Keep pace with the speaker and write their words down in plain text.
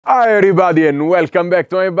Hi everybody and welcome back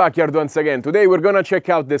to my backyard once again. Today we're gonna check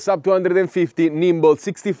out the Sub250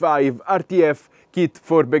 Nimble65 RTF kit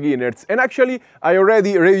for beginners. And actually I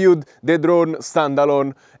already reviewed the drone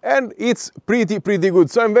standalone and it's pretty good.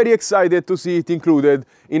 So I'm very excited to see it included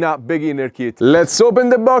in a beginner kit. Let's open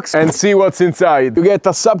the box and see what's inside. You get a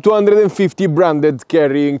Sub250 branded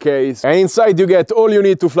carrying case. And inside you get all you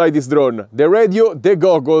need to fly this drone. The radio, the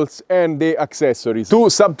goggles and the accessories. Two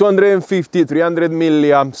Sub250 300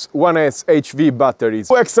 milliamps 1S HV batteries.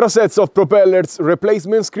 Two extra sets of propellers,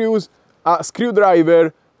 replacement screws, a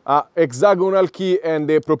screwdriver, a hexagonal key and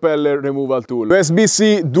a propeller removal tool.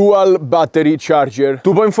 USB-C dual battery charger,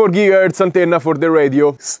 2.4 GHz antenna for the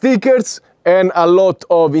radio, stickers and a lot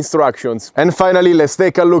of instructions. And finally, let's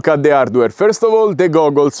take a look at the hardware. First of all, the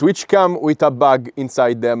goggles, which come with a bag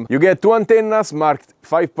inside them. You get two antennas marked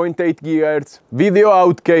 5.8 GHz, video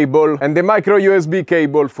out cable and the micro USB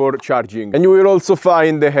cable for charging. And you will also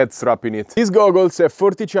find the head strap in it. These goggles have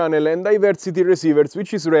 40 channel and diversity receivers,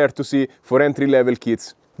 which is rare to see for entry-level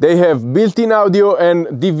kits. They have built-in audio and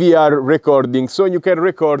DVR recording, so you can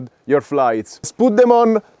record your flights. Let's put them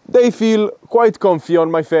on. They feel quite comfy on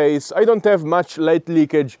my face. I don't have much light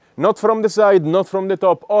leakage, not from the side, not from the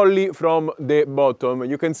top, only from the bottom.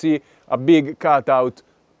 You can see a big cutout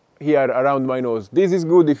here around my nose. This is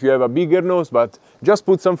good if you have a bigger nose, but just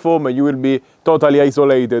put some foam and you will be totally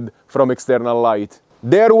isolated from external light.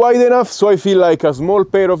 They are wide enough, so I feel like a small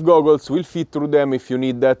pair of goggles will fit through them if you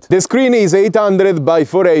need that. The screen is 800 by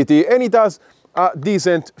 480 and it has a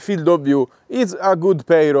decent field of view. It's a good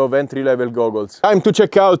pair of entry-level goggles. Time to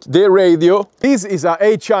check out the radio. This is a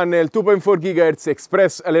 8-channel 2.4 GHz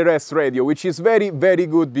Express LRS radio, which is very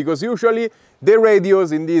good because usually the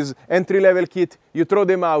radios in this entry-level kit, you throw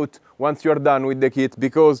them out once you're done with the kit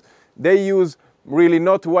because they use really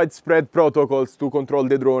not widespread protocols to control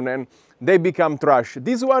the drone and they become trash.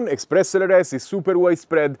 This one, Express LRS, is super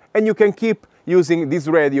widespread and you can keep using this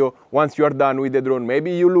radio once you are done with the drone.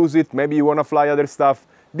 Maybe you lose it, maybe you want to fly other stuff.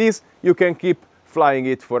 This, you can keep flying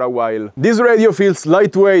it for a while. This radio feels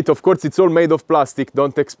lightweight. Of course, it's all made of plastic.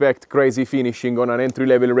 Don't expect crazy finishing on an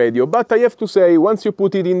entry-level radio. But I have to say, once you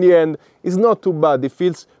put it in the end, it's not too bad. It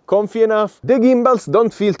feels comfy enough. The gimbals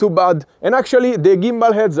don't feel too bad. And actually, the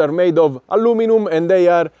gimbal heads are made of aluminum and they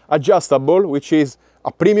are adjustable, which is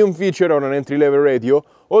a premium feature on an entry-level radio.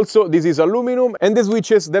 Also, this is aluminum and the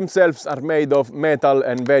switches themselves are made of metal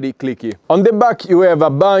and very clicky. On the back, you have a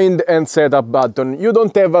bind and setup button. You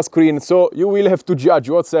don't have a screen, so you will have to judge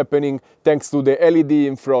what's happening thanks to the LED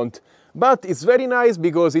in front. But it's very nice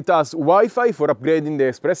because it has Wi-Fi for upgrading the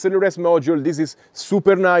Express LRS module. This is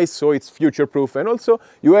super nice, so it's future-proof. And also,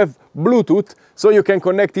 you have Bluetooth, so you can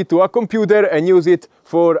connect it to a computer and use it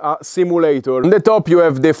for a simulator. On the top, you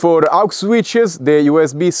have the 4 aux switches, the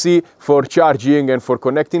USB-C for charging and for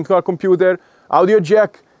connecting to a computer, audio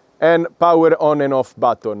jack, and power on and off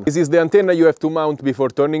button. This is the antenna you have to mount before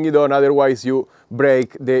turning it on, otherwise you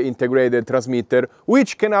break the integrated transmitter,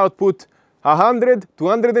 which can output 100,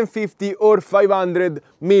 250 or 500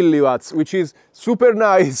 milliwatts, which is super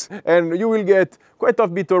nice and you will get quite a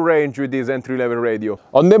bit of range with this entry-level radio.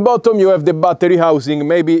 On the bottom you have the battery housing.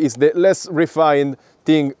 Maybe it's the less refined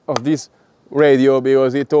thing of this radio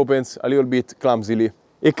because it opens a little bit clumsily.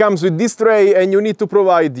 It comes with this tray and you need to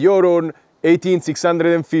provide your own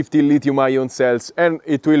 18650 lithium-ion cells and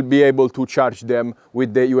it will be able to charge them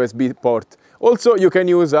with the USB port. Also, you can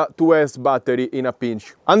use a 2S battery in a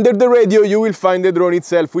pinch. Under the radio, you will find the drone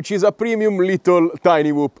itself, which is a premium little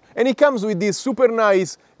tiny whoop. And it comes with this super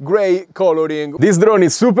nice gray coloring. This drone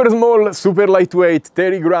is super small, super lightweight,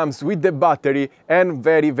 30 grams with the battery and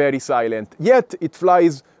very silent. Yet, it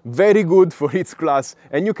flies very good for its class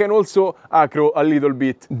and you can also acro a little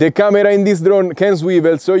bit. The camera in this drone can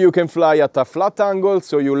swivel so you can fly at a flat angle,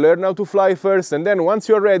 so you learn how to fly first and then once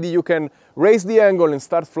you're ready you can raise the angle and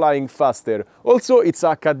start flying faster. Also, it's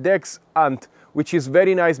a Cadex Ant, which is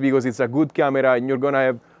very nice because it's a good camera and you're gonna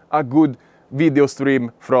have a good video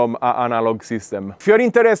stream from an analog system. If you're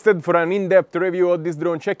interested for an in-depth review of this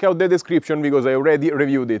drone, check out the description because I already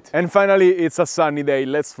reviewed it. And finally, it's a sunny day.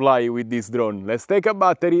 Let's fly with this drone. Let's take a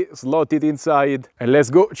battery, slot it inside, and let's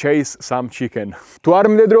go chase some chicken. To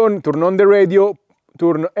arm the drone, turn on the radio,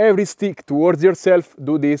 turn every stick towards yourself.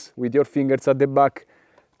 Do this with your fingers at the back.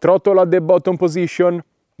 Throttle at the bottom position.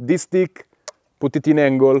 This stick, put it in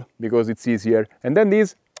angle because it's easier. And then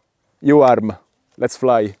this, you arm. Let's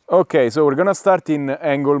fly. Okay, so we're gonna start in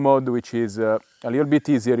angle mode, which is a little bit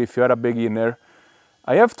easier if you are a beginner.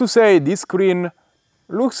 I have to say this screen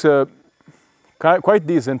looks quite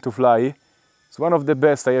decent to fly. It's one of the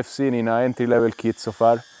best I have seen in an entry-level kit so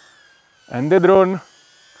far. And the drone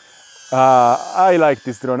I like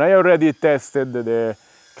this drone. I already tested the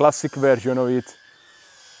classic version of it.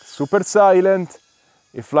 Super silent,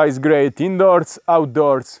 it flies great indoors,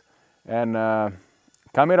 outdoors, and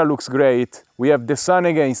camera looks great. We have the sun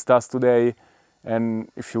against us today, and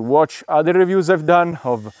if you watch other reviews I've done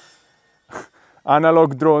of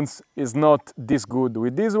analog drones, is not this good.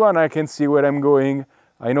 With this one I can see where I'm going.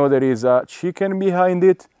 I know there is a chicken behind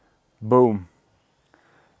it. Boom.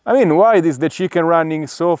 I mean, why is the chicken running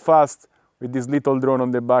so fast with this little drone on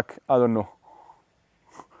the back? I don't know.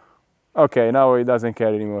 Okay, now it doesn't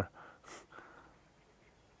care anymore.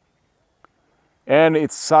 And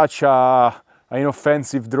it's such an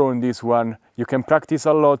inoffensive drone, this one. You can practice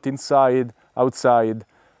a lot inside, outside.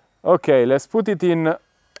 Okay, let's put it in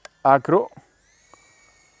acro.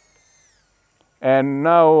 And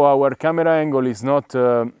now our camera angle is not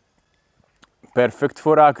perfect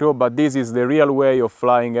for acro, but this is the real way of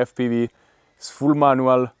flying FPV. It's full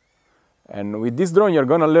manual. And with this drone you're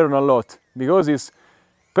gonna learn a lot, because it's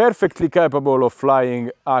perfectly capable of flying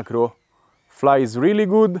acro, flies really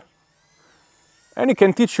good, and it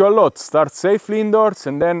can teach you a lot. Start safely indoors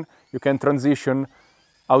and then you can transition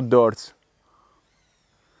outdoors.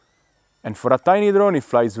 And for a tiny drone it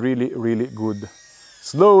flies really, really good.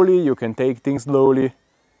 Slowly, you can take things slowly.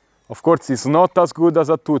 Of course, it's not as good as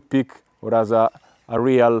a toothpick or as a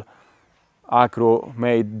real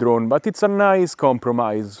acro-made drone, but it's a nice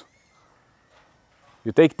compromise.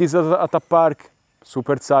 You take this at a park,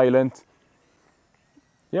 super silent.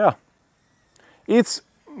 Yeah, it's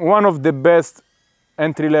one of the best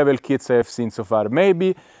entry-level kits I have seen so far.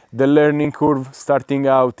 Maybe the learning curve starting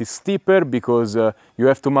out is steeper because you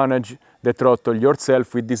have to manage the throttle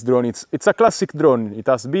yourself with this drone. It's a classic drone. It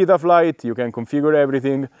has beta flight, you can configure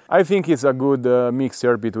everything. I think it's a good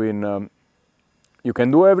mixture between you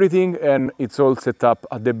can do everything and it's all set up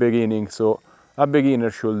at the beginning, so a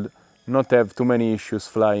beginner should not have too many issues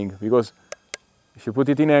flying, because if you put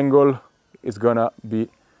it in angle, it's gonna be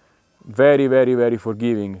very, very, very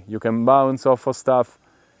forgiving. You can bounce off of stuff.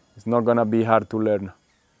 It's not gonna be hard to learn.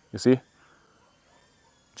 You see?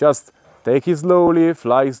 Just take it slowly,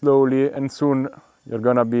 fly slowly, and soon you're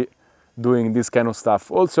gonna be doing this kind of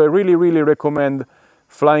stuff. Also, I really, really recommend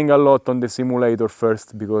flying a lot on the simulator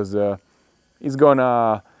first, because it's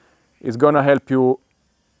gonna help you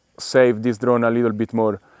save this drone a little bit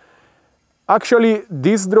more. Actually,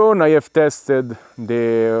 this drone I have tested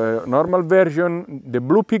the normal version, the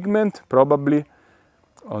blue pigment probably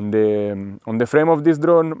on the frame of this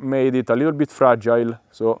drone made it a little bit fragile.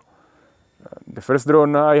 So the first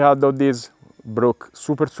drone I had of this broke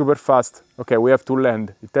super, super fast. Okay, we have to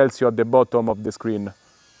land. It tells you at the bottom of the screen.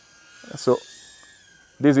 So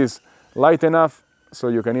this is light enough so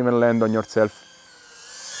you can even land on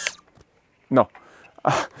yourself. No,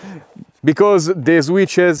 because the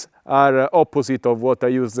switches are opposite of what I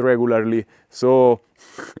use regularly, so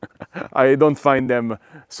I don't find them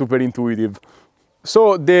super intuitive.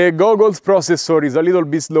 So the goggles processor is a little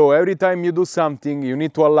bit slow. Every time you do something, you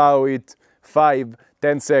need to allow it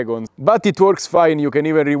 5-10 seconds. But it works fine. You can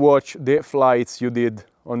even rewatch the flights you did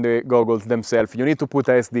on the goggles themselves. You need to put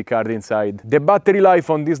a SD card inside. The battery life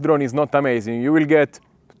on this drone is not amazing. You will get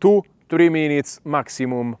 2-3 minutes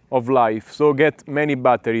maximum of life, so get many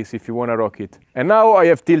batteries if you want to rock it. And now I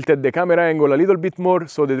have tilted the camera angle a little bit more,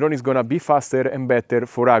 so the drone is gonna be faster and better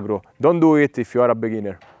for agro. Don't do it if you are a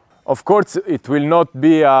beginner. Of course, it will not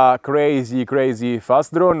be a crazy, crazy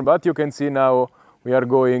fast drone, but you can see now we are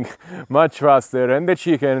going much faster, and the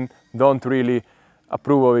chicken don't really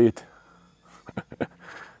approve of it.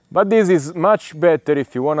 But this is much better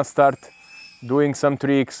if you want to start doing some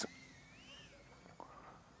tricks.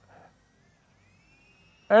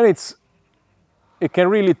 And it can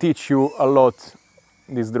really teach you a lot,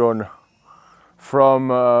 this drone. From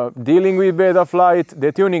dealing with beta flight,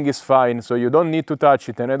 the tuning is fine, so you don't need to touch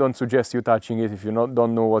it, and I don't suggest you touching it if you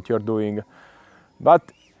don't know what you're doing.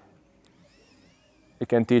 But it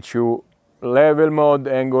can teach you level mode,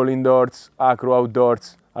 angle indoors, acro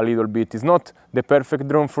outdoors a little bit. It's not the perfect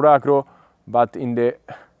drone for acro, but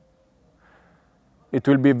it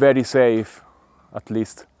will be very safe, at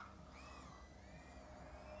least.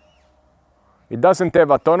 It doesn't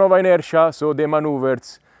have a ton of inertia, so the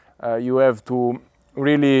maneuvers, you have to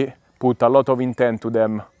really put a lot of intent to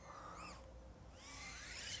them.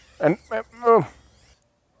 And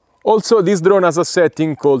also, this drone has a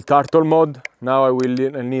setting called turtle mode. Now I will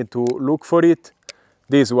need to look for it.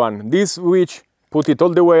 This one, this switch, put it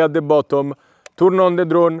all the way at the bottom, turn on the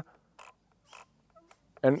drone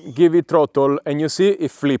and give it throttle, and you see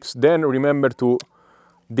it flips. Then remember to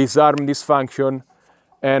disarm this function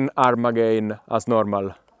and arm again as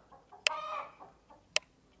normal.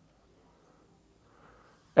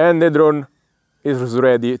 and the drone is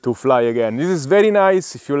ready to fly again. This is very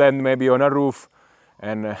nice if you land maybe on a roof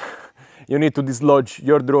and you need to dislodge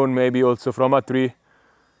your drone maybe also from a tree.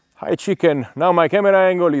 Hi chicken, now my camera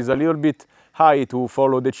angle is a little bit high to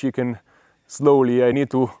follow the chicken slowly. I need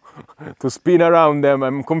to spin around them.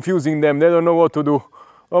 I'm confusing them, they don't know what to do.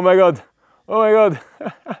 Oh my god, oh my god.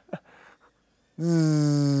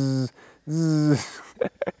 Zzz, zzz.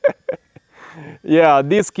 Yeah,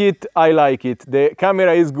 this kit, I like it. The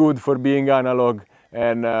camera is good for being analog,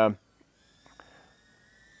 and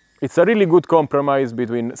it's a really good compromise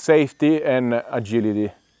between safety and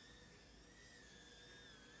agility.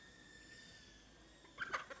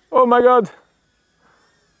 Oh my god!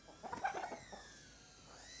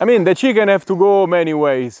 I mean, the chicken have to go home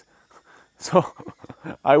anyways, so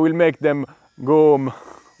I will make them go home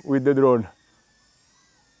with the drone.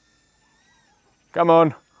 Come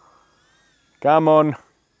on. Come on.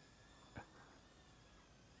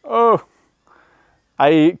 Oh,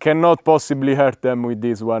 I cannot possibly hurt them with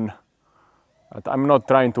this one. But I'm not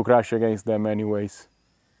trying to crash against them anyways.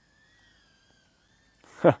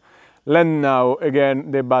 Land now,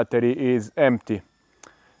 again, the battery is empty.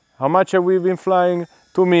 How much have we been flying?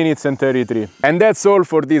 2 minutes and 33. And that's all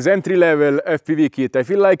for this entry-level FPV kit. I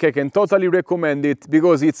feel like I can totally recommend it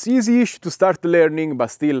because it's easy-ish to start learning,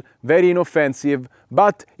 but still very inoffensive.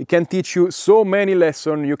 But it can teach you so many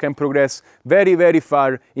lessons. You can progress very, very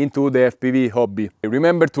far into the FPV hobby.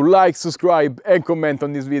 Remember to like, subscribe, and comment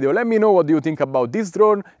on this video. Let me know what you think about this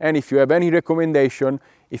drone, and if you have any recommendation.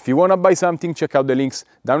 If you want to buy something, check out the links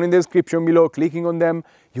down in the description below. Clicking on them,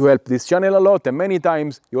 you help this channel a lot, and many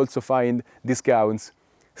times you also find discounts.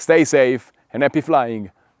 Stay safe and happy flying.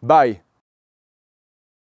 Bye!